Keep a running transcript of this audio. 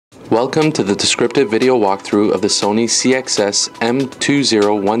Welcome to the descriptive video walkthrough of the Sony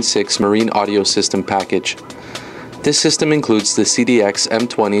CXSM2016 Marine Audio System package. This system includes the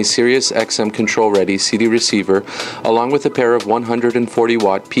CXSM20 Sirius XM control-ready CD receiver along with a pair of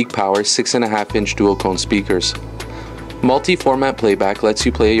 140-watt peak power 6.5-inch dual-cone speakers. Multi-format playback lets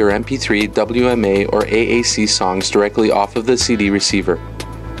you play your MP3, WMA, or AAC songs directly off of the CD receiver.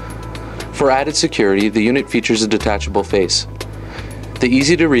 For added security, the unit features a detachable face. The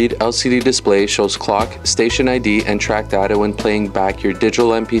easy-to-read LCD display shows clock, station ID, and track data when playing back your digital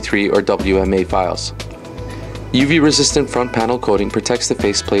MP3 or WMA files. UV-resistant front panel coating protects the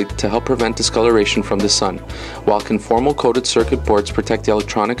faceplate to help prevent discoloration from the sun, while conformal coated circuit boards protect the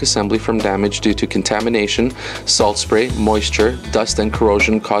electronic assembly from damage due to contamination, salt spray, moisture, dust, and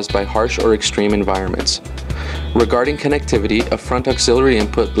corrosion caused by harsh or extreme environments. Regarding connectivity, a front auxiliary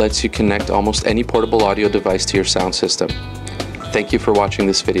input lets you connect almost any portable audio device to your sound system. Thank you for watching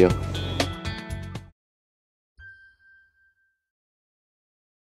this video.